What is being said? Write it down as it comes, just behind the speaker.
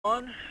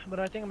on, but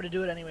I think I'm gonna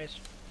do it anyways.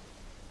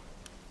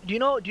 Do you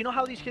know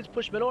how these kids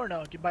push middle or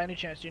no? By any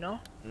chance, do you know?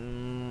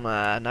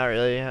 Not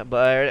really,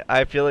 but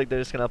I feel like they're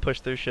just gonna push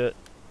through shit.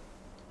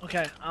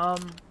 Okay, I'm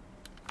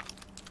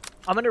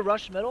gonna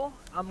rush middle.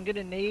 I'm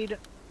gonna nade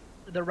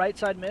the right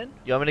side mid.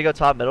 You want me to go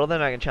top middle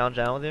then? I can challenge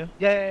down with you.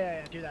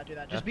 Yeah. Do that.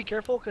 Yeah. Just be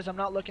careful, cause I'm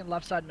not looking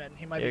left side mid.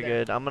 He might You're be there.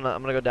 good. I'm gonna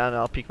go down and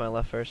I'll peek my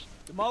left first.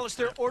 Demolish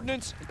their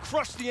ordnance and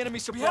crush the enemy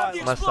supply. I'm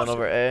gonna stun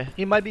over A.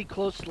 He might be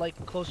close,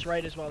 like close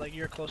right as well. Like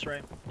you're close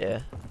right. Yeah.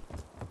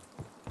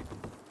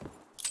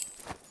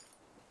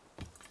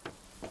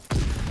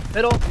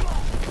 Middle.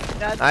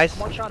 Dad, Nice. I'm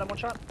one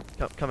shot.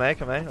 Come A.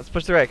 Let's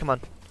push the right. Come on.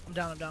 I'm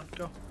down.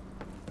 Go.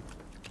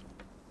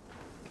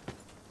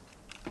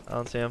 I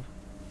don't see him.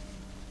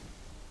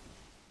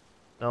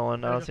 No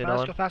one. I don't see no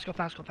one. Go fast.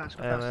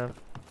 Yeah, man.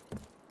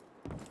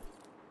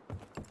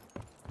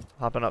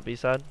 Hopping up B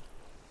side.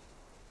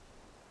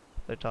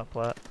 They're top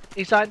plat.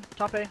 East side,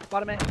 top A,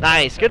 bottom A.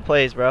 Nice. Good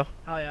plays, bro.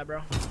 Oh yeah,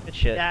 bro. Good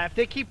shit. Yeah, if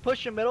they keep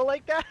pushing middle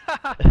like that,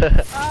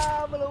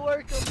 I'm gonna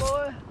work them,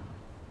 boy.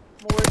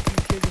 I'm gonna work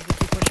these kids if they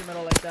keep pushing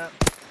middle like that.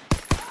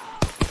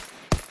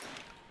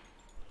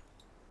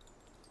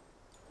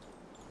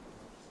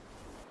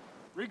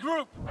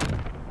 Regroup.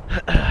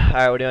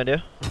 Alright, what do you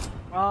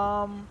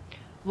wanna do?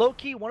 Low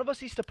key, one of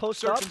us needs to post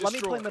Search up. and Let me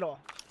destroy. play middle.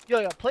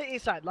 Yo, play A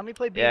side. Let me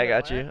play B. Yeah, I middle,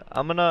 got you.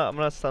 I'm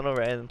gonna stun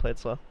over A and play it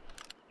slow.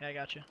 Yeah, I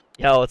got you.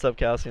 Yo, what's up,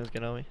 Cal? Seems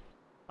good on me.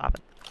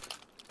 Poppin'.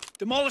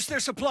 Demolish their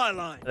supply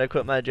line. Did I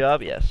quit my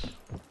job? Yes.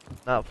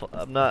 I'm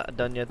not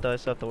done yet though. I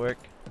still have to work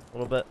a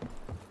little bit.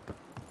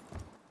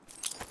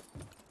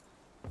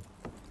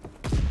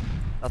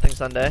 Nothing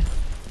Sunday.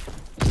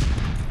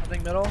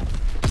 Nothing middle.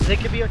 They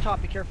could be our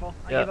top. Be careful.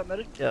 I Yep. gave up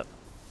middle. Yep.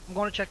 I'm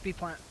going to check B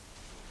plant.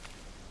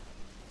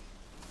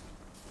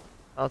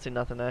 I don't see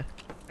nothing there.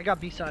 I got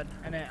B side,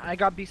 and I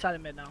got B side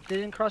and mid now. If they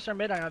didn't cross our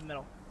mid, I have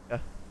middle. Yeah.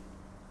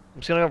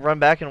 I'm just gonna go run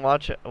back and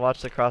watch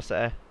the cross to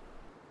A.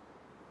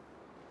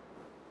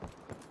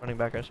 Running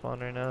back our spawn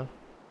right now.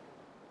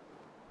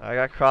 I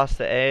got cross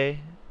to A.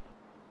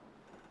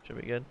 Should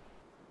be good.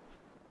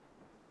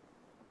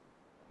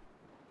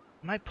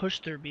 I might push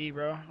through B,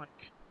 bro. Like,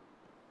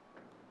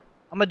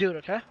 I'm gonna do it,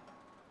 okay?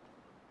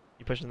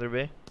 You pushing through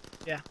B?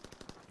 Yeah.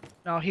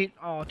 No,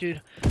 oh,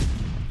 dude.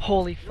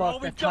 Holy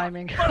fuck, that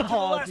timing.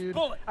 Oh, dude.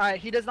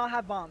 Alright, he does not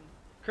have bomb.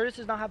 Curtis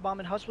does not have bomb,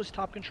 and Hus was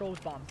top control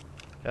with bomb.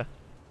 Yeah.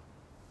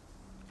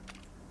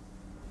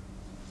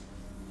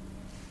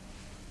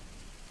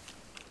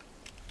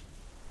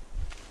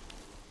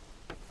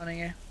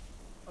 Running A.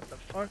 What the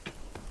fuck?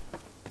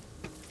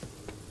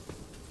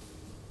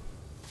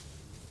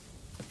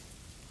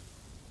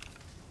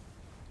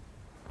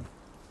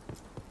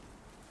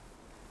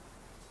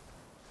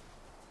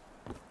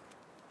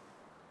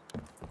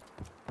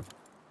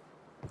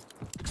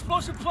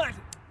 Explosive planted.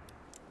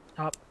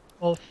 Top.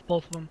 Both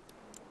of them.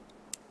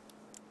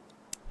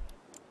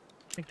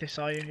 I think they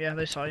saw you. Yeah,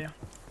 they saw you.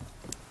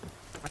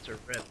 That's a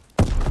rip.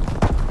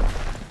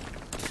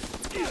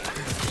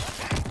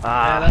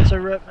 Ah. Yeah, that's a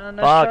rip, man.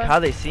 Nice Fuck, try. how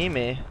they see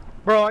me?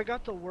 Bro, I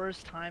got the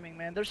worst timing,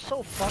 man. They're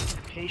so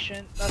fucking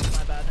patient. That's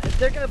my bad. If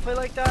they're gonna play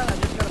like that, I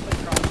just gotta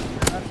play cross. Man.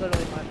 That's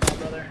literally my fault,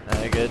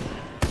 brother. Good.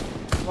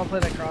 I'm gonna play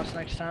that cross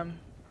next time.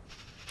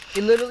 He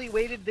literally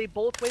waited. They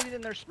both waited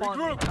in their spawn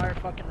the Regroup. entire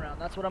fucking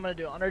round. That's what I'm gonna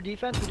do. On our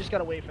defense, we just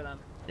gotta wait for them.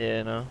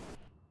 Yeah, no.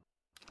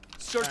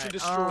 Search and Alright,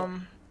 destroy.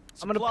 I'm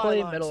gonna Supply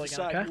play lines middle again,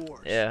 decide okay?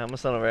 wars. Yeah, I'm gonna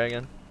stun over A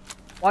again.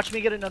 Watch me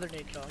get another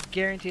nade kill.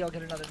 Guarantee I'll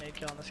get another nade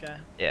kill on this guy.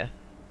 Yeah.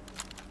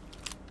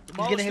 He's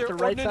gonna hit the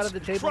right side of the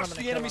table and I'm Crush gonna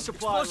the kill enemy him.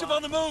 supply line.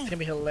 On the It's move. gonna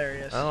be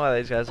hilarious. I don't know why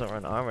these guys don't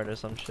run armored or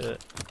some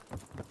shit.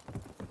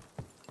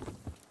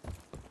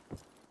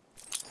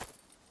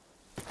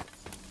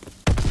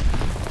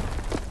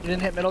 You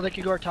didn't hit middle, they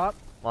could go our top.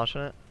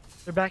 Launching it.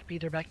 They're back B.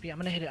 I'm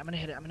gonna hit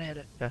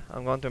it. Yeah,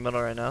 I'm going through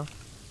middle right now.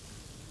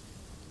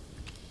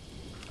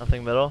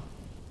 Nothing middle.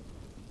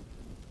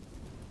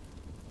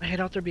 I hit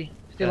out their B.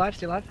 Stay Yeah.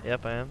 alive.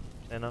 Yep, I am.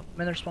 Stand up.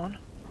 I'm in their spawn.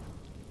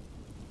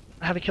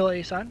 I have a kill at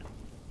A side.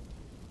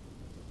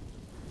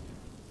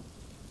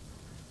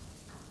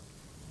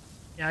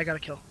 Yeah, I got a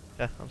kill.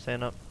 Yeah, I'm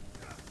staying up.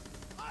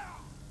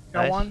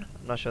 Got Nice. one.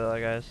 I'm not sure the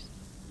other guys.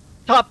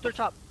 Top, they're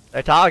top.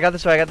 Hey, Tom, I got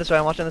this way.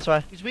 I'm watching this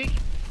way. He's weak.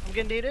 I'm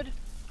getting dated.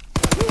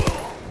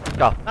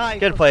 Go. Nice.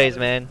 Good let's plays,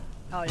 go, man.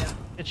 Hell yeah.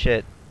 Good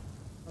shit.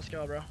 Let's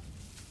go, bro.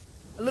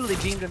 I literally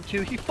beamed him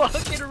too. He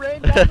fucking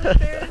ran down the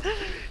stairs.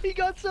 He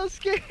got so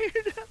scared.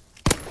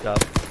 Job.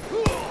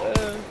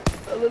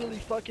 I literally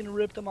fucking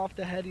ripped him off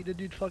the head. He the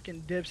dude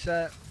fucking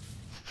dipset.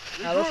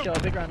 Now let's go.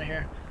 Big round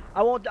here.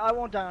 I won't die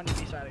on the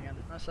B side again.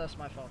 That's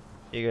my fault.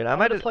 You good? I I'm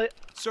might gonna just play.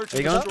 Search Are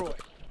and you going? destroy.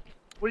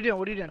 What are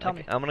you doing? Tell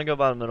me. I'm gonna go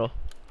bottom middle.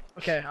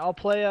 Okay, I'll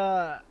play.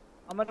 I'm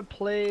gonna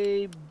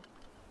play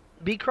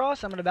B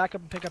cross. I'm gonna back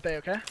up and pick up A.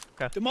 Okay.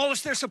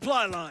 Demolish their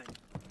supply line.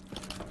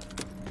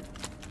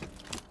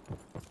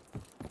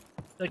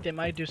 I feel like they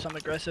might do some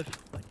aggressive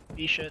like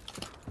B shit.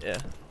 Yeah.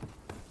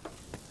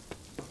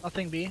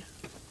 Nothing B.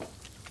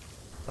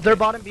 They're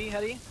bottom B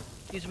heady.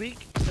 He's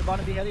weak. They're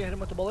bottom B heady. I hit him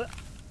with the bullet.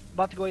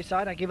 About to go A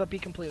side. I gave up B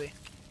completely.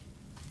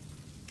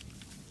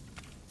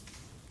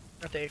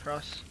 Got the A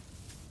cross.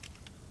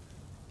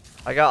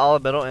 I got all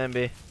of middle and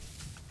B.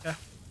 Yeah.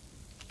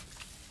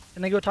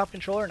 Can they go top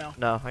controller or no?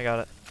 No, I got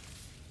it.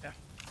 Yeah.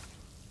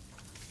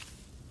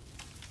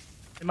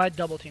 It might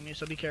double team you,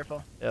 so be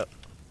careful. Yep.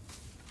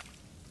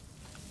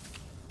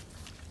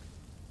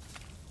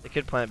 They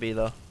could plant B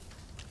though.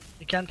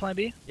 You can plan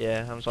B?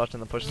 Yeah, I'm just watching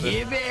the push through.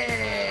 Give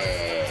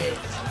it!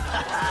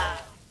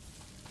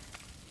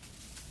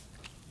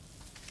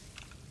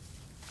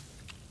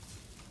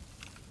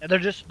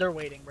 Yeah, they're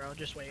waiting, bro.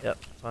 Just wait. Yep,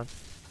 fine.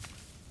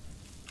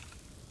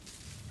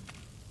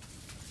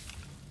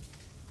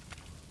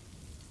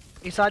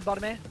 East side,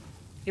 bottom A.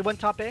 He went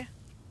top A.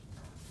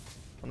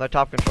 On their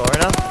top control right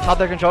now. Top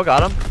their control,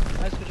 got him.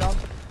 Nice, good job.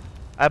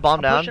 I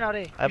bombed I'm down. pushing out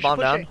A. I You bombed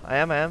should down. push I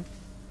am. I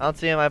don't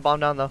see him. I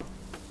bombed down though.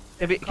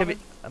 Could be.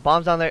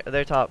 Bombs down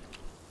their top.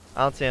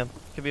 I don't see him.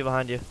 Could be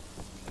behind you.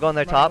 I'm going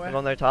their top. I'm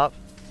going their top.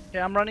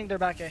 Yeah, I'm running their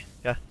back A.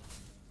 Yeah.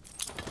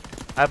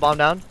 I bombed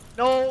down.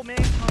 No, man.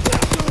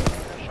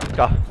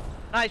 Go.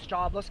 Nice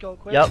job. Let's go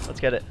quick. Yep, let's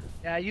get it.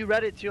 Yeah, you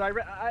read it too. I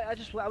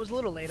was a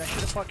little late. I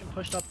should have fucking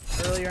pushed up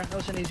earlier. That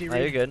was an easy read.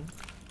 Oh, you're good.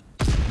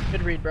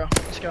 Good read, bro.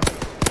 Let's go.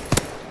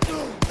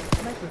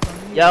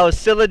 Yo,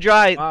 Scylla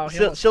Dry, Wow, he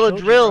Scylla almost killed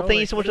you, Drill, bro. thank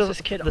you Like, so much what for is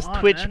this kid this on,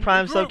 Twitch man?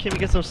 Prime sub. Can we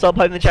get some sub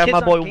hype in the chat, Kid's my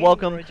on boy? Game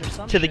Welcome Droids or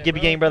some to the shit, Gibby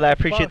bro. Game, brother. I What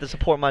the appreciate fuck? the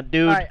support, my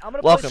dude. Alright, I'm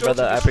gonna Welcome, play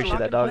brother. I search appreciate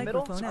and that, destroy. dog.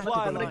 Middle.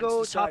 I'm gonna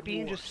go top B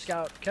and just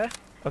scout, okay?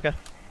 Okay.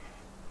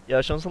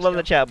 Yo, show them some love in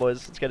the chat,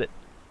 boys. Let's get it.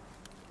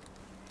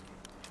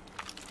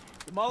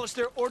 Demolish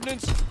their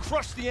ordnance.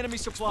 Crush the enemy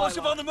supply line.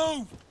 Explosive on the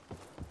move.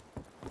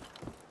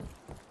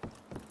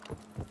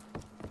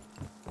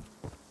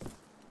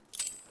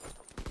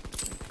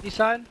 East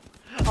side.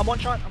 I'm one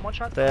shot.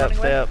 Stay up,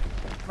 stay up.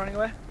 Running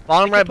away.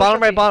 Bottom They right, can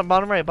push up B.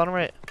 bottom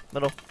right.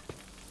 Middle.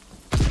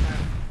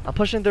 I'm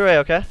pushing through A,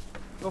 okay?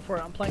 Go for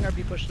it. I'm playing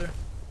RB push through.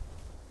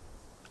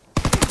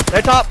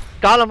 They're top.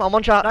 Got him. I'm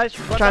one shot. Nice.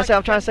 I'm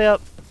trying to stay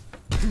up.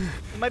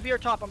 It might be your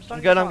top. I'm I'm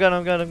starting. good, your I'm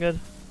top. good, I'm good.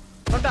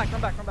 Run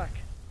back.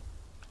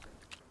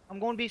 I'm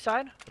going B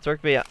side. Let's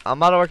work B. I'm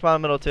about to work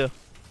bottom middle too.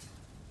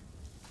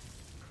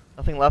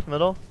 Nothing left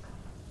middle.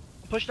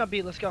 I'm pushing up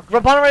B. Let's go.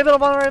 Bottom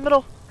right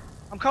middle.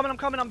 I'm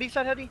coming. I'm B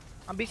side heavy.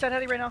 I'm B side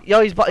heavy right now.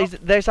 Yo, he's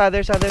their side.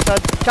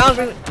 Challenge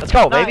me. Let's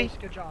go, Nice. baby.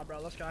 Good job, bro.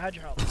 Let's go. I had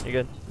your help. You're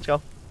good. Let's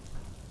go.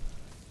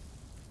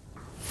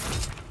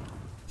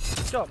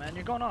 Let's go, man.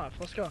 You're going off.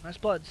 Let's go. Nice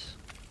bloods.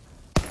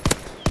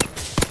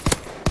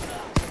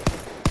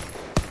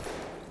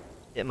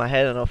 Hit my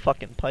head in a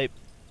fucking pipe.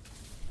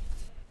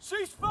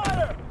 Cease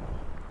fire.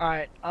 All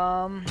right.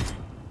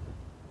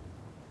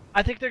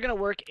 I think they're gonna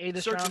work A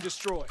this Search round. and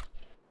destroy.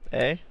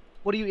 A.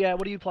 What are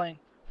you playing?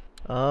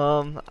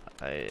 I'll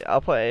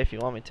play A if you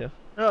want me to.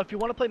 No, if you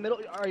want to play middle,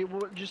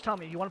 just tell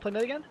me. You want to play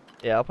mid again?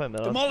 Yeah, I'll play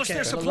middle. Demolish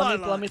their so supply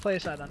let line. me play a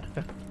side then.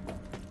 Okay.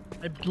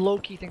 I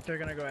low-key think they're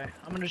gonna go A.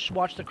 I'm gonna just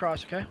watch the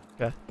cross, okay?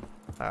 Okay.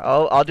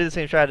 I'll do the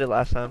same strat I did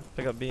last time.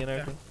 Pick up B and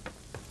everything.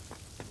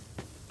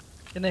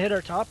 Can they hit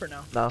our top or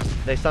no? No,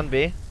 they stun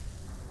B.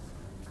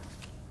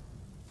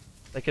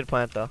 They could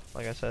plant though,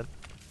 like I said.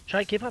 Should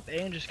I keep up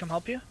A and just come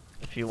help you?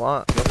 If you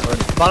want, go for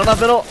it. Bottom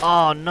left middle.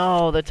 Oh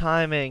no, the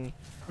timing.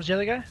 Where's the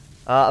other guy?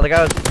 The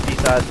guy was B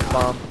side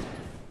bomb.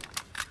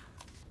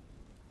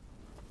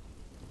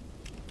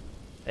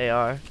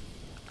 AR.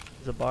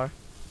 He's a bar.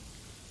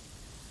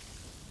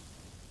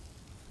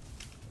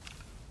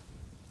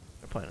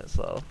 They're playing it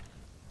slow.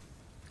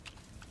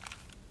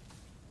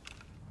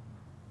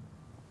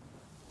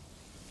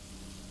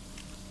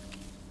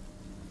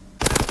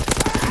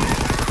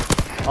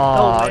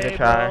 Oh, No way, good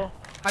try. bro.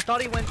 I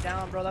thought he went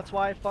down, bro. That's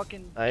why I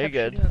fucking Oh, you're kept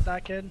good. shooting at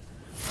that kid.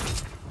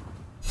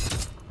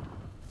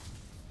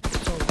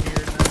 So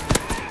weird,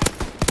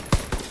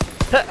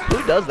 man.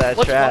 Who does that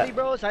What's strat? funny,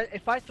 bro, is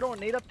if I throw a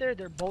nade up there,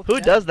 they're both Who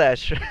dead. does that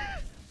strat?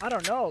 I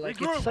don't know. Like,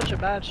 it's such a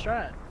bad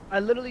strat. I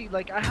literally,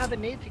 like, I have a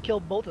nade to kill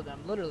both of them,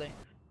 literally.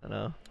 I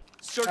know.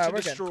 Search Alright, and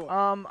we're good. destroy.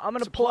 I'm gonna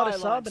pull out a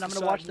Supply sub and I'm lines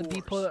gonna watch the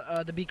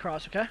decide the B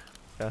cross, okay?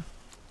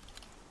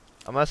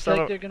 I'm gonna I feel like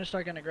stun. they're gonna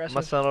start getting I'm gonna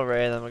aggressive. stun over A,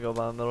 then I'm gonna go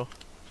bottom middle.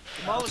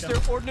 Demolish let's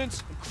their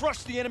ordnance and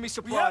crush the enemy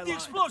supply line. We have the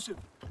explosive.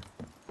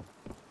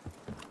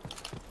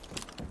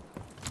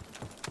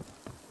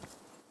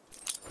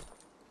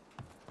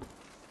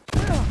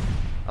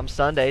 I'm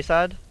stunned A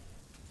side.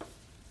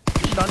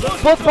 Stunned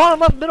him? Both bottom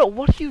left middle.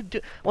 What do you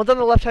do? One's on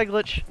the left side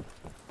glitch.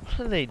 What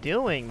are they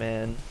doing,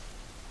 man?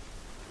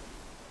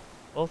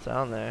 Both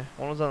down there.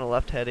 One was on the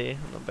left heady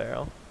on the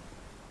barrel.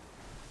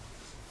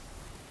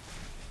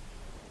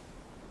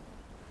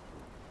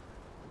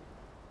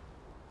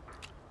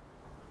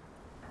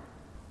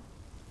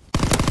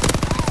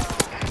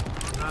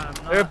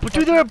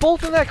 Dude, they were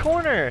both in that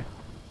corner.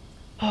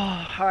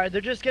 Alright,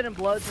 they're just getting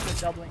bloods and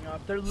they're doubling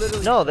up. They're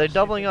literally No, so they're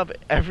doubling stupid.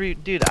 up every.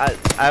 Dude,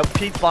 I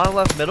peeked bottom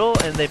left middle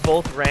and they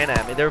both ran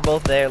at me. They were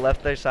both there,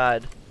 left their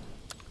side.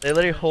 They're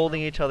literally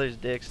holding each other's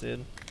dicks,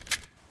 dude.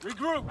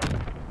 Regroup.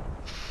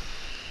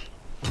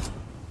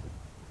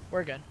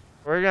 We're good.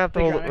 We're gonna have to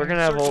Big hold. guy. We're gonna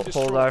have Search and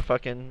hold destroy. our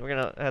fucking. We're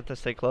gonna have to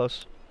stay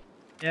close.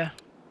 Yeah.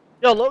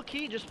 Yo, low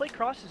key, just play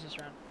crosses this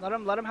round.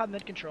 Let them have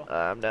mid control.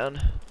 I'm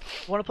down.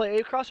 Want to play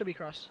A cross or B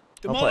cross?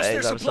 Demolish their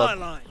A's, I'm supply sub.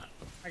 line.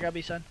 I got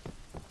B side.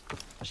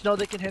 Just know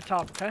they can hit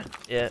top, okay?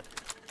 Yeah.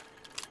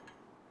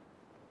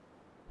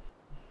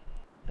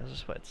 Let's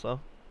just play it slow.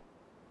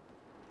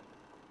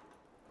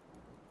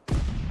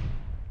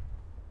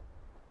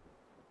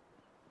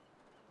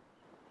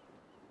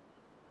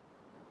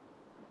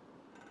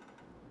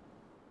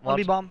 On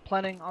B bomb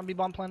planning. On B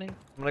bomb planning.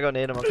 I'm gonna go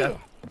nade him, okay?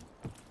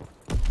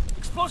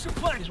 Explosive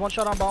plank. He's one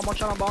shot on bomb. One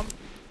shot on bomb.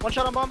 One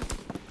shot on bomb.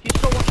 He's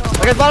still one shot on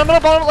bomb. Okay, bottom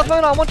middle, left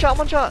middle, one shot,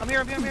 one shot. I'm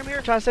here. I'm here. I'm here. I'm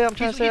here. Trying to stay up,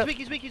 trying to stay up.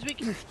 He's weak. He's weak.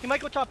 He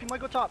might go top. He might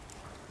go top.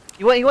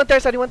 He went their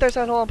side,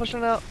 Hold on, pushing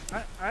it out.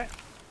 Alright. Alright.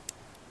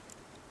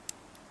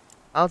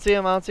 I don't see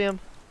him,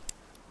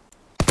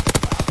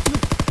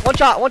 One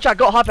shot,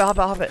 go, hop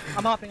it.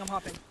 I'm hopping.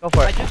 Go for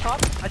I it. just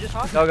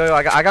hopped. Go.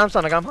 I got him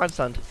stunned, I got him hard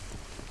stunned.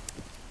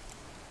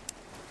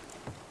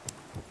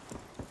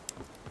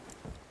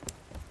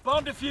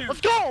 Bomb defused.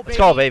 Let's go, baby. Let's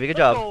go, baby, good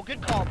job. Go.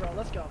 Good call, bro.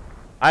 Let's go.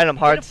 I had him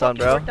hard stunned,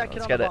 bro.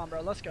 Let's get it. Bomb,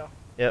 bro. Let's go.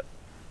 Yep.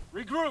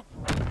 Regroup.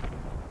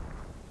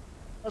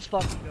 Let's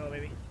fucking go,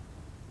 baby.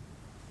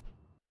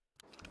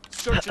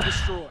 Search and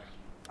destroy.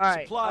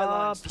 Alright, Supply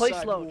lines play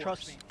decide slow, wars.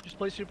 trust me. Just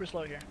play super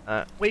slow here.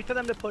 Alright. Wait for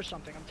them to push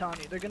something, I'm telling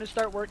you. They're gonna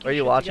start working Are you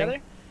shit watching?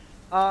 together.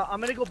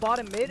 I'm gonna go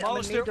bottom mid, Demolish I'm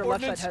gonna their need their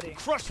left ordnance. side heady.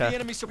 Crush Okay. the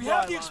enemy supply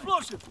line. We have the line.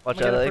 Watch explosive. I'm out,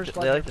 gonna they first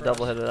like blood to for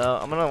double us. hit it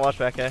out. I'm gonna watch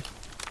back A.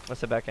 Let's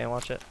sit back A and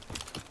watch it.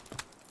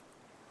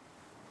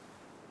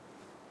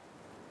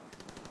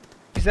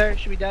 He's there,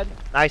 should be dead.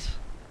 Nice.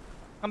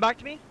 Come back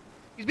to me.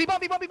 He's B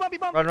bomb.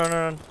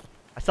 Run.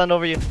 I stunned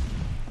over you.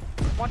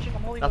 I'm watching,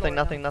 I'm holding Nothing.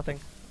 middle right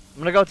I'm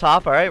gonna go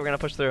top, alright? We're gonna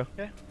push through.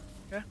 now.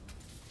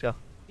 Let's go.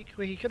 He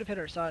could have hit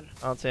our side.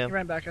 I don't see He him.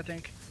 ran back, I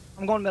think.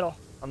 I'm going middle.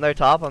 I'm their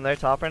top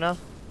right now.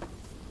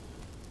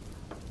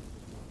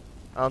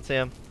 I don't see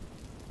him.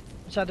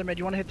 Inside their mid,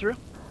 you wanna hit through?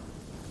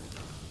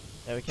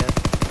 Yeah, we can.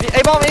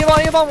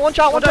 A-bomb, one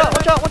shot. I got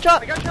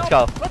Let's you.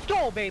 go. Let's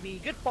go, baby.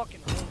 Good fucking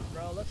move,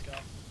 bro. Let's go.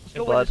 Let's Good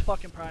go blood. win this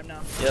fucking prime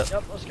now. Yep.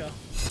 Yep, let's go.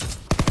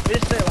 We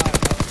just stay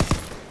alive, bro.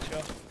 Let's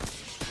go.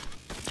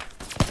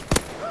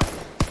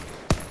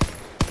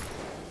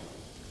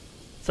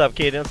 What's up,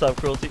 Kaden? What's up,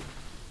 Cruelty?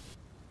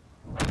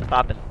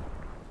 Poppin'.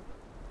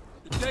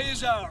 The day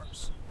is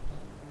ours.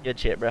 Good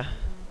shit, bruh.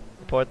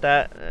 Report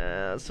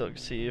that. So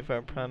see if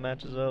our prime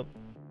matches up.